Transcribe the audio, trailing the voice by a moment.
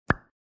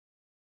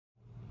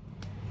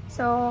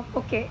So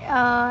okay,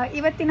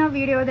 ಇವತ್ತಿನ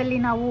ವಿಡಿಯೋದಲ್ಲಿ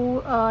ನಾವು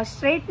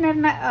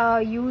ಸ್ಟ್ರೈಟ್ನರ್ನ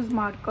ಯೂಸ್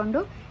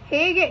ಮಾಡಿಕೊಂಡು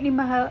ಹೇಗೆ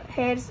ನಿಮ್ಮ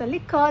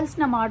ಹೇರ್ಸಲ್ಲಿ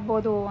ಕರ್ಲ್ಸ್ನ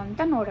ಮಾಡ್ಬೋದು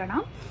ಅಂತ ನೋಡೋಣ.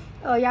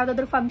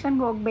 ಯಾವುದಾದ್ರೂ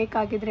ಫಂಕ್ಷನ್ಗೆ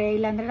ಹೋಗಬೇಕಾಗಿದ್ರೆ,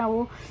 ಇಲ್ಲಾಂದರೆ ನಾವು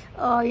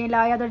ಇಲ್ಲ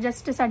ಯಾವುದಾದ್ರು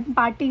ಜಸ್ಟ್ ಸಣ್ಣ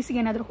ಪಾರ್ಟೀಸ್ಗೆ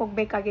ಏನಾದರೂ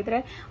ಹೋಗಬೇಕಾಗಿದ್ರೆ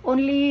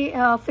ಓನ್ಲಿ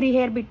ಫ್ರೀ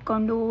ಹೇರ್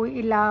ಬಿಟ್ಕೊಂಡು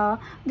ಇಲ್ಲ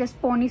ಜಸ್ಟ್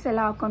ಪೋನೀಸ್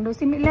ಎಲ್ಲ ಹಾಕ್ಕೊಂಡು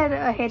ಸಿಮಿಲರ್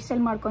ಹೇರ್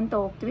ಸ್ಟೈಲ್ ಮಾಡ್ಕೊತ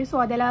ಹೋಗ್ತೀವಿ. ಸೊ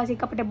ಅದೆಲ್ಲ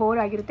ಸಿಕ್ಕಾಪಟ್ಟೆ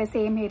ಬೋರ್ ಆಗಿರುತ್ತೆ,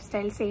 ಸೇಮ್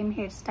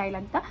ಹೇರ್ ಸ್ಟೈಲ್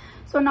ಅಂತ.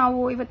 ಸೊ ನಾವು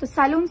ಇವತ್ತು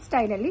ಸಲೂನ್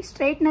ಸ್ಟೈಲಲ್ಲಿ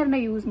ಸ್ಟ್ರೈಟ್ನರ್ನ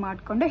ಯೂಸ್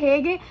ಮಾಡಿಕೊಂಡು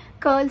ಹೇಗೆ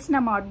ಕರ್ಲ್ಸ್ನ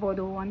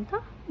ಮಾಡ್ಬೋದು ಅಂತ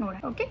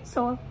ನೋಡೋಣ. Okay,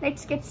 so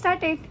let's get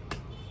started.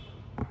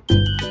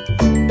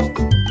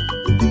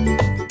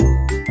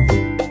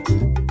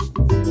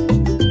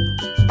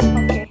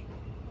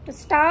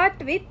 Start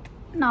with,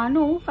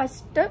 ನಾನು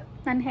ಫಸ್ಟ್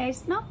ನನ್ನ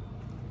ಹೇರ್ಸ್ನ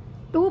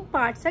 2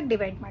 ಪಾರ್ಟ್ಸಾಗಿ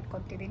ಡಿವೈಡ್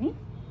ಮಾಡ್ಕೊತಿದ್ದೀನಿ.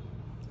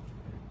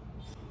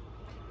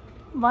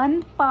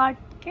 ಒಂದು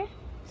ಪಾರ್ಟ್ಗೆ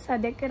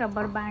ಸದ್ಯಕ್ಕೆ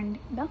ರಬ್ಬರ್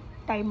ಬ್ಯಾಂಡಿಂದ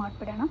ಟೈ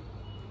ಮಾಡಿಬಿಡೋಣ.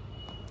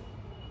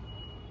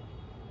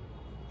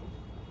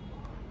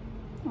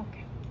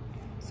 ಓಕೆ,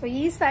 ಸೊ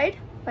ಈ ಸೈಡ್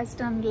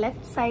ಫಸ್ಟ್ ನಾನು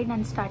ಲೆಫ್ಟ್ ಸೈಡ್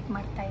ನಾನು ಸ್ಟಾರ್ಟ್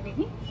ಮಾಡ್ತಾ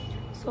ಇದ್ದೀನಿ.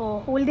 ಸೊ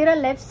ಉಳಿದಿರೋ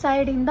ಲೆಫ್ಟ್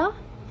ಸೈಡಿಂದ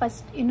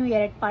ಫಸ್ಟ್ ಇನ್ನೂ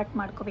 2 ಪಾರ್ಟ್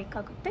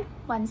ಮಾಡ್ಕೋಬೇಕಾಗುತ್ತೆ.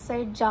 ಒಂದು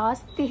ಸೈಡ್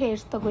ಜಾಸ್ತಿ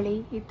ಹೇರ್ಸ್ ತಗೊಳ್ಳಿ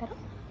ಈ ಥರ,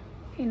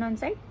 ಇನ್ನೊಂದು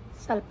ಸೈಡ್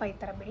ಸ್ವಲ್ಪ ಈ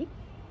ಥರ ಬಿಡಿ.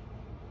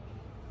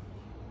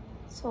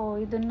 ಸೊ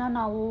ಇದನ್ನು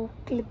ನಾವು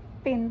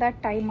ಕ್ಲಿಪ್ಪಿಂದ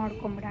ಟೈ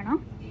ಮಾಡ್ಕೊಂಬಿಡೋಣ.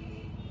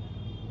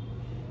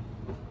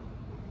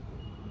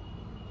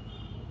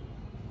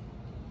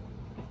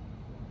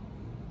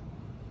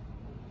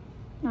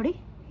 ನೋಡಿ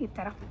ಈ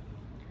ಥರ.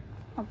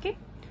 ಓಕೆ,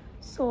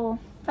 ಸೊ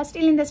ಫಸ್ಟ್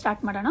ಇಲ್ಲಿಂದ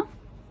ಸ್ಟಾರ್ಟ್ ಮಾಡೋಣ.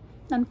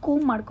 ನಾನು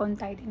ಕೂಮ್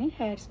ಮಾಡ್ಕೊತಾ ಇದ್ದೀನಿ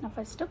ಹೇರ್ಸ್ನ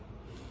ಫಸ್ಟು.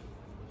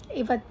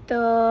 ಇವತ್ತು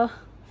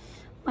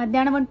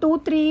ಮಧ್ಯಾಹ್ನ ಒಂದು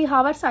 2-3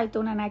 ಅವರ್ಸ್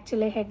ಆಯಿತು ನಾನು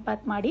ಆ್ಯಕ್ಚುಲಿ ಹೆಡ್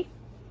ಬಾತ್ ಮಾಡಿ,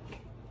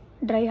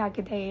 ಡ್ರೈ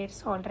ಆಗಿದೆ ಹೇರ್ಸ್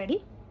ಆಲ್ರೆಡಿ.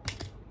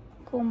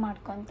 ಕೂಮ್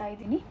ಮಾಡ್ಕೊತಾ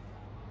ಇದ್ದೀನಿ.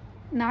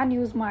 ನಾನು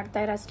ಯೂಸ್ ಮಾಡ್ತಾ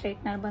ಇರೋ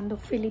ಸ್ಟ್ರೈಟ್ನರ್ ಬಂದು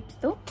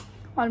ಫಿಲಿಪ್ಸ್ದು.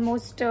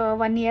 ಆಲ್ಮೋಸ್ಟ್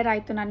 1 ಇಯರ್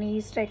ಆಯಿತು ನಾನು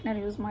ಈ ಸ್ಟ್ರೈಟ್ನರ್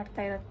ಯೂಸ್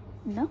ಮಾಡ್ತಾ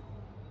ಇರೋದನ್ನ.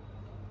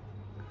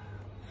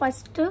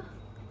 ಫಸ್ಟ್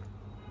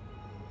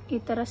ಈ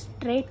ಥರ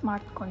ಸ್ಟ್ರೈಟ್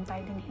ಮಾಡ್ಕೊತಾ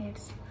ಇದ್ದೀನಿ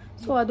ಹೇರ್ಸ್.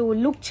 ಸೊ ಅದು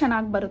ಲುಕ್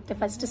ಚೆನ್ನಾಗಿ ಬರುತ್ತೆ.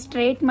 ಫಸ್ಟ್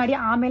ಸ್ಟ್ರೈಟ್ ಮಾಡಿ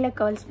ಆಮೇಲೆ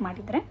ಕರ್ಲ್ಸ್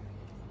ಮಾಡಿದರೆ.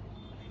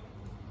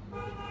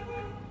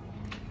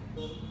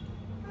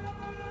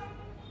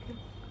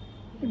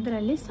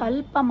 ಇದರಲ್ಲಿ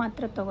ಸ್ವಲ್ಪ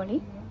ಮಾತ್ರ ತಗೊಳ್ಳಿ.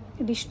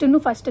 ಇದಿಷ್ಟನ್ನು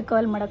ಫಸ್ಟ್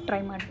ಕರ್ಲ್ ಮಾಡೋಕ್ಕೆ ಟ್ರೈ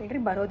ಮಾಡಿಬಿಡ್ರಿ,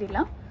 ಬರೋದಿಲ್ಲ.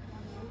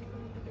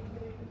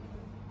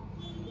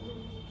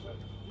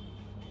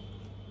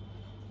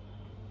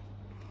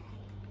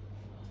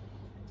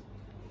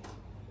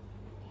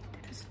 ಈ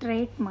ಥರ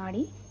ಸ್ಟ್ರೈಟ್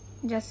ಮಾಡಿ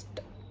ಜಸ್ಟ್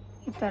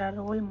ಈ ಥರ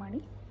ರೋಲ್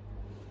ಮಾಡಿ,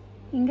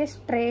 ಹಿಂಗೆ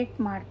ಸ್ಟ್ರೈಟ್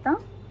ಮಾಡ್ತಾ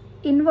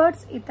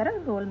ಇನ್ವರ್ಡ್ಸ್ ಈ ಥರ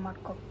ರೋಲ್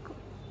ಮಾಡ್ಕೋಬೇಕು.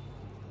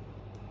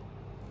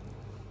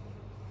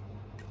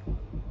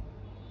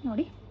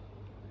 ನೋಡಿ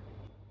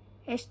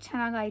ಎಷ್ಟು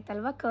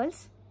ಚೆನ್ನಾಗಾಯ್ತಲ್ವ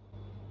ಕರ್ಲ್ಸ್.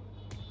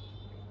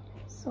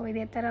 ಸೊ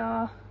ಇದೇ ಥರ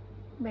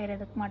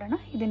ಬೇರೆದಕ್ಕೆ ಮಾಡೋಣ.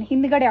 ಇದನ್ನು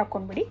ಹಿಂದ್ಗಡೆ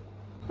ಹಾಕ್ಕೊಂಡ್ಬಿಡಿ,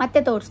 ಮತ್ತೆ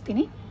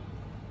ತೋರಿಸ್ತೀನಿ.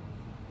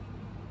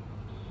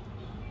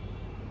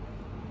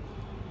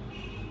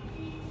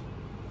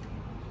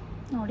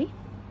 ನೋಡಿ,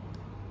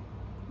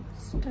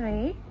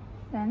 straight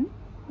then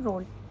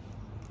roll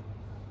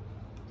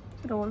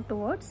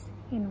towards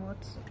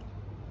inwards.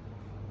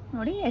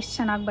 ನೋಡಿ ಎಷ್ಟು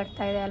ಚೆನ್ನಾಗಿ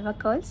ಬರ್ತಾ ಇದೆ ಅಲ್ವಾ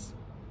ಕರ್ಲ್ಸ್.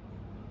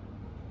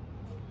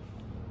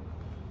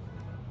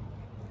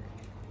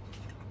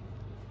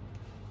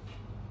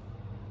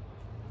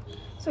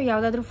 ಸೊ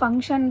ಯಾವುದಾದ್ರೂ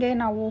ಫಂಕ್ಷನ್ಗೆ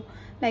ನಾವು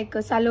ಲೈಕ್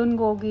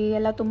ಸಲೂನ್ಗೆ ಹೋಗಿ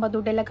ಎಲ್ಲ ತುಂಬ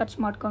ದುಡ್ಡೆಲ್ಲ ಖರ್ಚು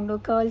ಮಾಡಿಕೊಂಡು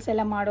ಕರ್ಲ್ಸ್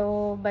ಎಲ್ಲ ಮಾಡೋ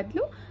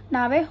ಬದಲು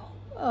ನಾವೇ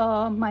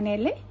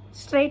ಮನೆಯಲ್ಲೇ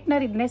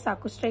ಸ್ಟ್ರೈಟ್ನರ್ ಇದ್ದರೆ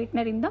ಸಾಕು.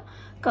 ಸ್ಟ್ರೈಟ್ನರಿಂದ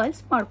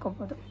ಕರ್ಲ್ಸ್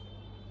ಮಾಡ್ಕೋಬೋದು.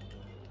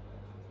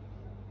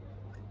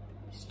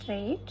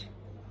 ಸ್ಟ್ರೈಟ್,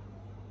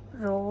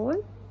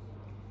 ರೋಲ್,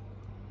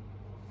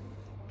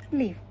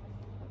 ಲೀವ್,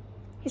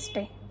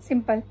 ಇಷ್ಟೇ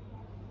ಸಿಂಪಲ್.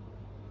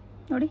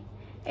 ನೋಡಿ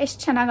ಎಷ್ಟು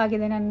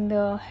ಚೆನ್ನಾಗಾಗಿದೆ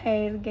ನನ್ನದು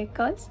ಹೇರ್ಗೆ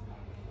ಕರ್ಲ್ಸ್.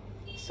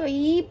 ಸೊ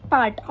ಈ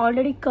ಪಾರ್ಟ್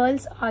ಆಲ್ರೆಡಿ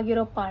ಕರ್ಲ್ಸ್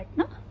ಆಗಿರೋ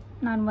ಪಾರ್ಟ್ನ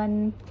ನಾನು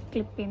ಒಂದು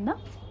ಕ್ಲಿಪ್ಪಿಂದ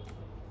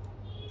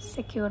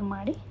ಸೆಕ್ಯೂರ್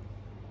ಮಾಡಿ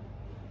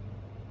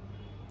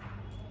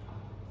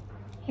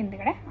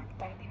ಹಿಂದ್ಗಡೆ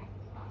ಹಾಕ್ತಾ ಇದ್ದೀನಿ.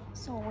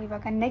 ಸೊ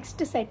ಇವಾಗ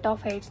ನೆಕ್ಸ್ಟ್ ಸೆಟ್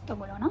ಆಫ್ ಹೇರ್ಸ್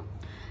ತೊಗೊಳ್ಳೋಣ.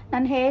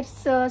 ನನ್ನ ಹೇರ್ಸ್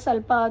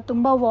ಸ್ವಲ್ಪ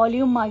ತುಂಬ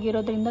ವಾಲ್ಯೂಮ್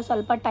ಆಗಿರೋದ್ರಿಂದ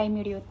ಸ್ವಲ್ಪ ಟೈಮ್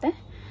ಹಿಡಿಯುತ್ತೆ.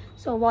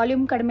 ಸೊ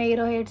ವಾಲ್ಯೂಮ್ ಕಡಿಮೆ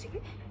ಇರೋ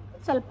ಹೇರ್ಸ್ಗೆ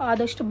ಸ್ವಲ್ಪ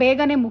ಆದಷ್ಟು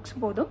ಬೇಗನೆ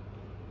ಮುಗಿಸ್ಬೋದು.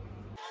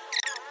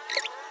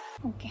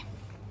 ಓಕೆ,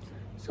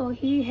 ಸೊ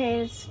ಈ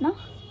ಹೇರ್ಸ್ನ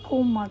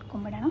ಕೂಮ್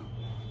ಮಾಡ್ಕೊಂಬಿಡೋಣ.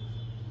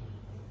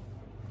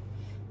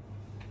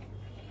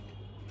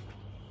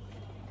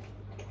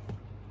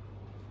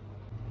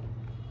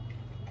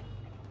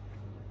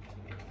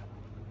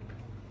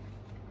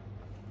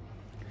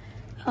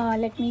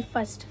 Let me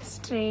first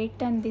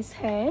straighten these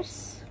hairs.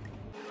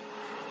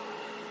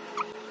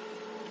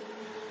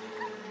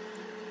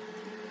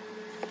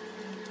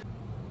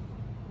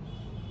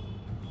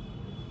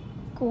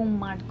 Comb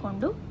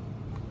ಮಾಡಿಕೊಂಡು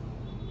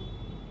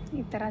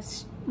ಈ ಥರ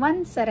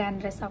ಒಂದ್ಸರಿ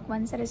ಅಂದರೆ ಸಾಕು,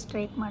 ಒಂದ್ಸರಿ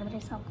ಸ್ಟ್ರೈಟ್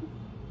ಮಾಡಿದ್ರೆ ಸಾಕು.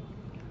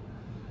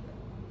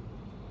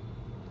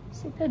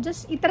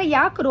 ಜಸ್ಟ್ ಈ ಥರ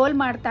ಯಾಕೆ ರೋಲ್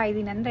ಮಾಡ್ತಾ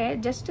ಇದ್ದೀನಿ ಅಂದರೆ,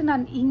 ಜಸ್ಟ್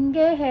ನಾನು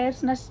ಹಿಂಗೆ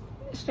ಹೇರ್ಸ್ನ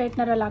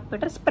ಸ್ಟ್ರೈಟ್ನರಲ್ಲಿ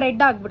ಹಾಕ್ಬಿಟ್ರೆ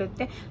ಸ್ಪ್ರೆಡ್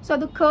ಆಗಿಬಿಡುತ್ತೆ. ಸೊ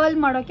ಅದು ಕರ್ಲ್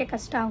ಮಾಡೋಕ್ಕೆ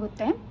ಕಷ್ಟ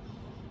ಆಗುತ್ತೆ.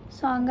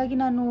 ಸೊ ಹಂಗಾಗಿ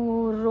ನಾನು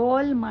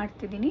ರೋಲ್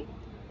ಮಾಡ್ತಿದ್ದೀನಿ.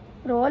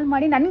 ರೋಲ್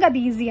ಮಾಡಿ ನನಗೆ ಅದು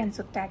ಈಸಿ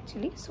ಅನಿಸುತ್ತೆ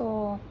actually. So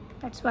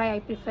that's why I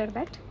prefer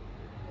that.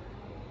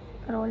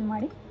 Roll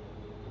ಮಾಡಿ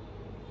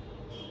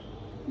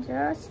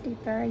ಜಸ್ಟ್ ಈ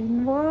ಥರ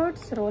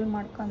ಇನ್ವರ್ಟ್ಸ್ ರೋಲ್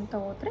ಮಾಡ್ಕೊತ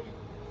ಹೋದರೆ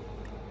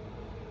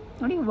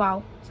ನೋಡಿ,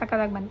 ವಾವ್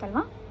ಸಕ್ಕತ್ತಾಗಿ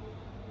ಬಂತಲ್ವಾ.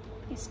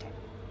 ಇಷ್ಟೇ.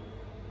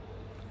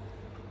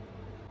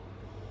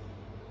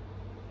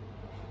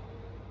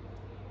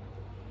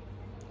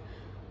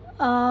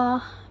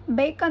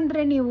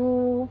 ಬೇಕಂದರೆ ನೀವು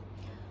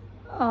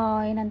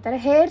ಏನಂತಾರೆ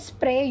ಹೇರ್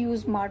ಸ್ಪ್ರೇ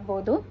ಯೂಸ್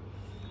ಮಾಡ್ಬೋದು.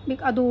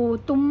 ಅದು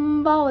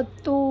ತುಂಬ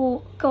ಹೊತ್ತು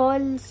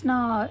ಕರ್ಲ್ಸ್ನ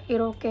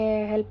ಇರೋಕ್ಕೆ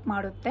ಹೆಲ್ಪ್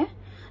ಮಾಡುತ್ತೆ.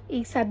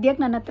 ಈಗ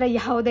ಸದ್ಯಕ್ಕೆ ನನ್ನ ಹತ್ರ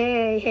ಯಾವುದೇ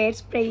ಹೇರ್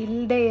ಸ್ಪ್ರೇ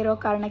ಇಲ್ಲದೆ ಇರೋ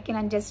ಕಾರಣಕ್ಕೆ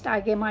ನಾನು ಜಸ್ಟ್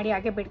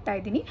ಹಾಗೆ ಬಿಡ್ತಾ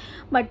ಇದ್ದೀನಿ.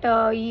 ಬಟ್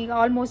ಈಗ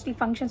ಆಲ್ಮೋಸ್ಟ್ ಈ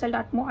ಫಂಕ್ಷನ್ಸಲ್ಲಿ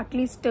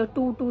ಅಟ್ಲೀಸ್ಟ್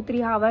 2 to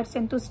 3 hours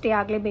ಅಂತೂ ಸ್ಟೇ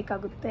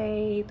ಆಗಲೇಬೇಕಾಗುತ್ತೆ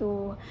ಇದು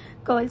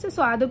ಕರ್ಲ್ಸ್.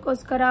 ಸೊ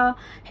ಅದಕ್ಕೋಸ್ಕರ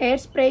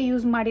ಹೇರ್ ಸ್ಪ್ರೇ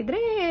ಯೂಸ್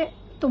ಮಾಡಿದರೆ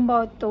ತುಂಬ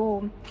ಹೊತ್ತು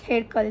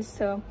ಹೇರ್ ಕರ್ಲ್ಸ್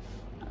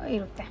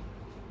ಇರುತ್ತೆ.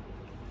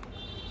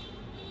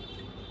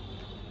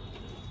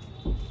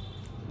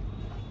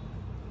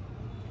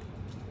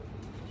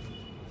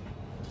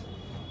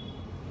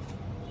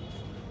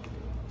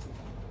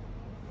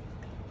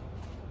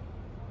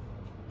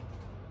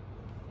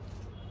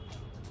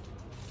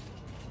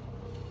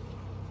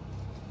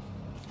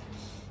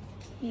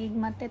 ಈಗ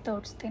ಮತ್ತೆ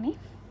ತೋರಿಸ್ತೀನಿ.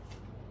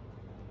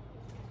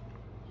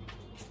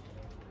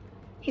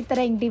 ಈ ಥರ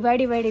ಹಿಂಗೆ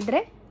ಡಿವೈಡ್ ಇದ್ದರೆ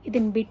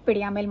ಇದನ್ನು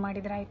ಬಿಟ್ಬಿಡಿ, ಆಮೇಲೆ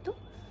ಮಾಡಿದ್ರೆ ಆಯಿತು.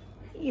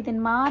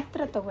 ಇದನ್ನು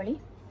ಮಾತ್ರ ತಗೊಳ್ಳಿ,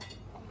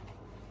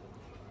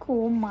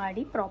 ಕೂಮ್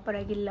ಮಾಡಿ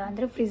ಪ್ರಾಪರಾಗಿಲ್ಲ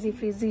ಅಂದರೆ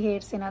ಫ್ರಿಝಿ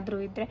ಹೇರ್ಸ್ ಏನಾದರೂ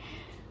ಇದ್ದರೆ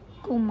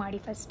ಕೂಮ್ ಮಾಡಿ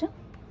ಫಸ್ಟ್.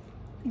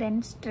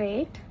 Then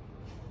straight,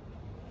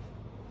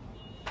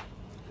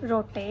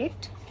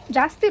 rotate.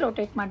 ಜಾಸ್ತಿ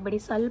ರೋಟೇಟ್ ಮಾಡಬೇಡಿ,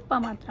 ಸ್ವಲ್ಪ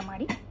ಮಾತ್ರ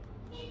ಮಾಡಿ.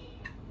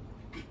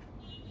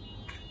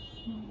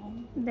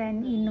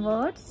 ದೆನ್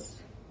ಇನ್ವರ್ಟ್ಸ್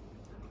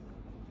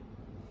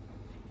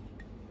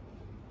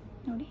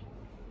ನೋಡಿ.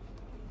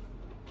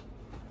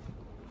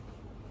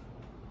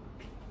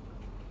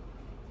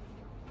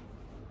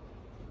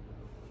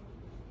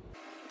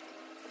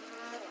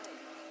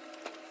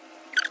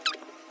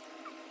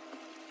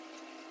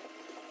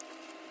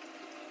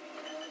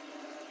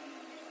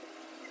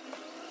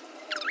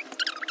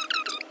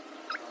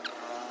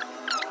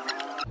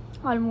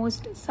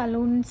 ಆಲ್ಮೋಸ್ಟ್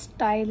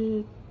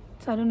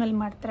ಸಲೂನಲ್ಲಿ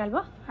ಮಾಡ್ತಾರಲ್ವ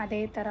ಅದೇ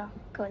ಥರ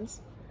ಕರ್ಲ್ಸ್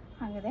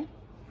ಆಗಿದೆ.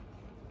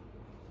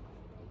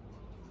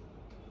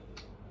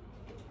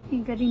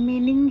 ಈಗ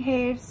ರಿಮೇನಿಂಗ್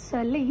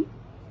ಹೇರ್ಸಲ್ಲಿ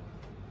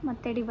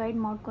ಮತ್ತೆ ಡಿವೈಡ್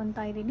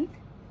ಮಾಡ್ಕೊತಾ ಇದ್ದೀನಿ,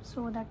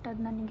 ಸೊ ದಟ್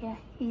ಅದು ನನಗೆ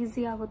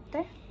ಈಸಿ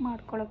ಆಗುತ್ತೆ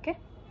ಮಾಡ್ಕೊಳ್ಳೋಕ್ಕೆ.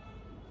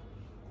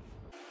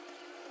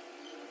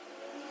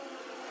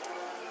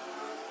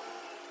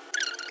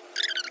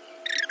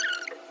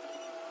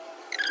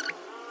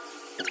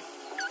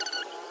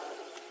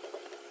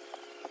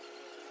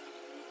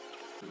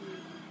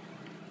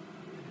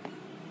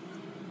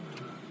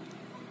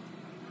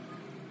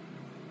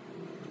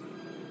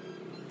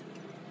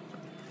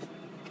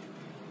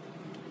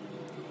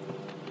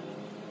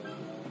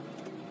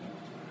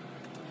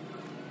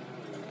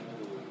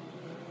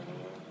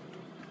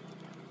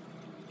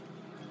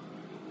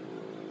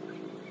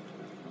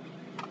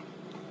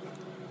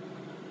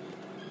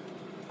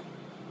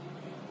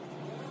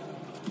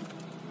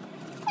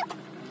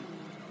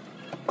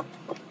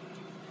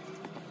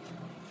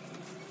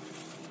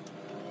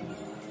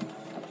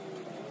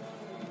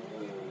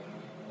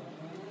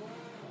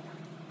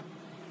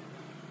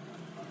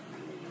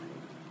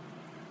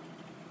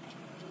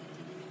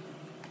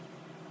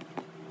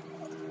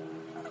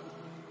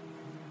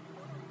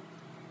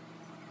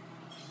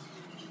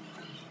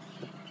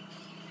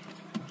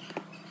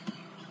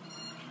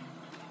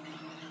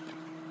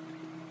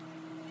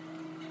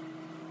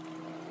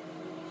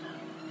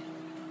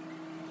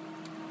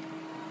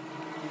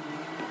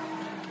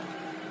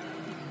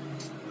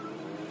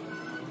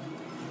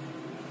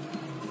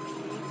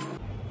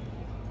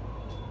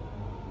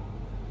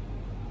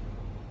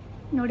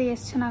 ನೋಡಿ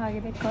ಎಷ್ಟು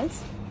ಚೆನ್ನಾಗಿದೆ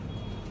ಕರ್ಲ್ಸ್.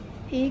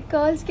 ಈ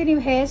ಕರ್ಲ್ಸ್ಗೆ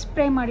ನೀವು ಹೇರ್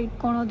ಸ್ಪ್ರೇ ಮಾಡಿ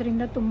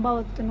ಇಟ್ಕೊಳೋದ್ರಿಂದ ತುಂಬ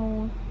ಹೊತ್ತು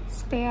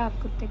ಸ್ಟೇ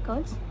ಆಗುತ್ತೆ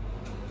ಕರ್ಲ್ಸ್.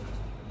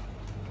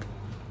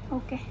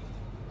 ಓಕೆ,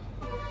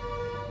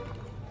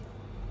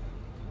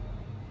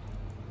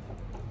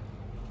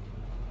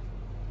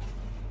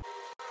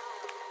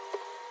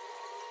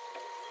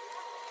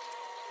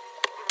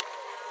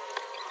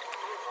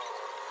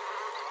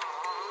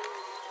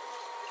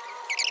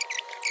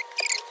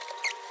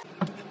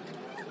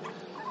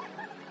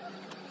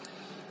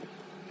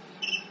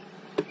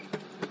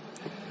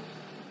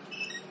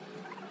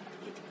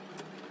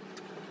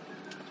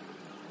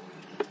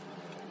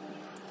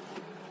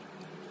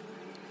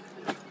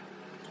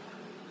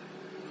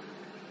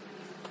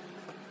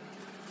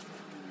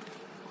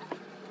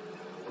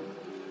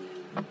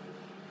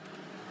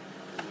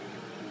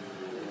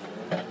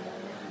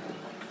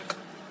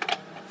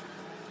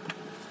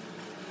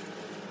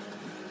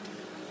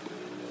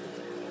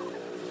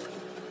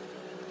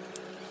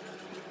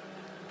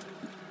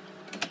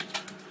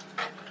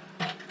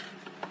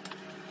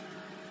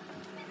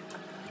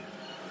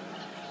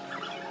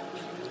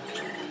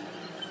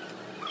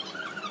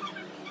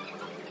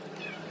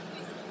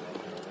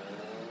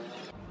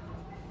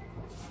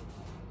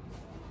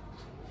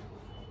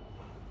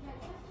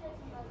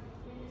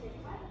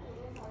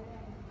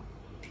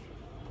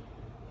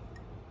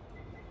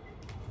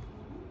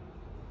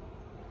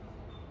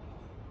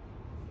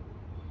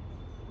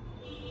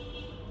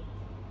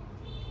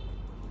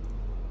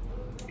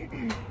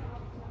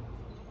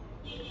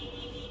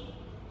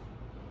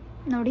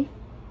 ನೋಡಿ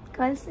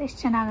ಕರ್ಲ್ಸ್ ಎಷ್ಟು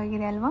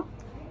ಚೆನ್ನಾಗಿದೆ ಅಲ್ವಾ.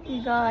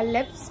 ಈಗ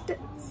ಲೆಫ್ಟ್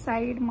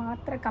ಸೈಡ್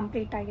ಮಾತ್ರ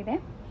ಕಂಪ್ಲೀಟ್ ಆಗಿದೆ.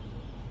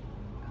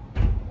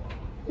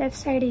 ಲೆಫ್ಟ್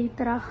ಸೈಡ್ ಈ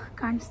ಥರ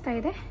ಕಾಣಿಸ್ತಾ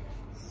ಇದೆ.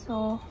 ಸೊ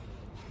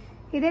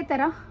ಇದೇ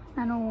ಥರ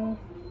ನಾನು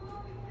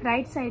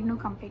ರೈಟ್ ಸೈಡ್ನು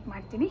ಕಂಪ್ಲೀಟ್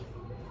ಮಾಡ್ತೀನಿ.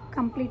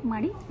 ಕಂಪ್ಲೀಟ್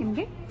ಮಾಡಿ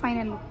ನಿಮಗೆ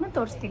ಫೈನಲ್ ಲುಕ್ನ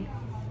ತೋರಿಸ್ತೀನಿ.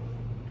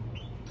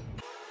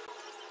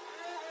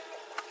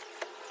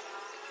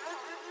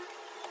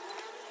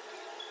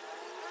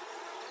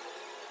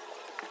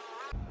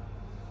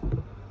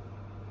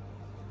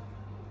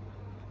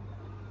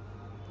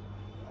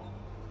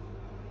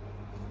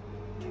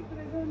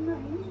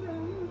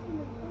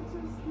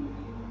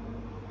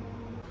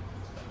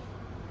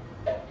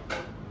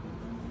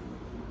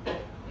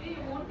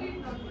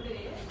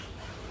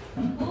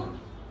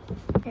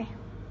 ಓಕೆ,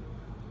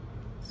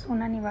 ಸೊ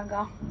ನಾನಿವಾಗ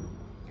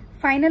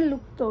ಫೈನಲ್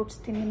ಲುಕ್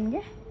ತೋರಿಸ್ತೀನಿ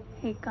ನಿಮಗೆ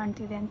ಹೇಗೆ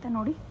ಕಾಣ್ತಿದೆ ಅಂತ.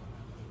 ನೋಡಿ,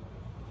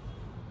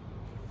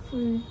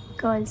 ಫುಲ್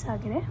ಕರ್ಲ್ಸ್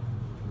ಆಗಿದೆ.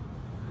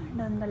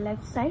 And on the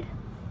left side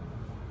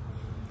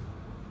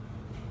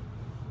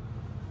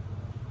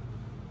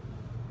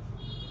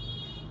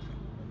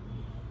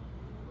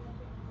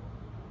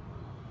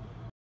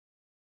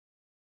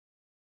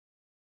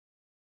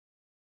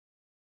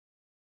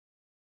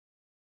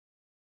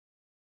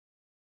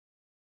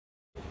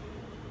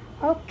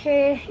okay,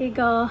 ಈಗ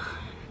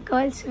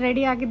ಕರ್ಲ್ಸ್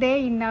ರೆಡಿ ಆಗಿದೆ.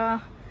 ಇನ್ನು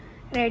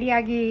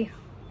ರೆಡಿಯಾಗಿ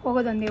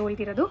ಹೋಗೋದೊಂದೇ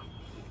ಉಳಿದಿರೋದು.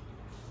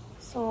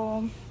 ಸೊ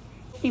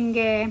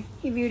ನಿಮಗೆ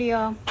ಈ ವಿಡಿಯೋ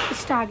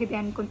ಇಷ್ಟ ಆಗಿದೆ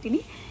ಅಂದ್ಕೊತೀನಿ.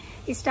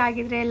 ಇಷ್ಟ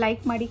ಆಗಿದರೆ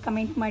ಲೈಕ್ ಮಾಡಿ,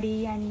 ಕಮೆಂಟ್ ಮಾಡಿ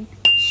ಆ್ಯಂಡ್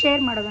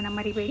ಶೇರ್ ಮಾಡೋದನ್ನು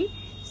ಮರಿಬೇಡಿ.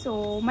 ಸೊ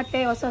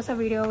ಮತ್ತೆ ಹೊಸ ಹೊಸ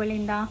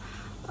ವಿಡಿಯೋಗಳಿಂದ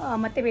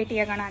ಮತ್ತೆ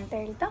ಭೇಟಿಯಾಗೋಣ ಅಂತ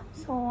ಹೇಳ್ತಾ,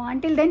 so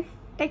until then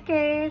take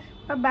care,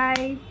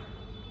 ಬಾಯ್.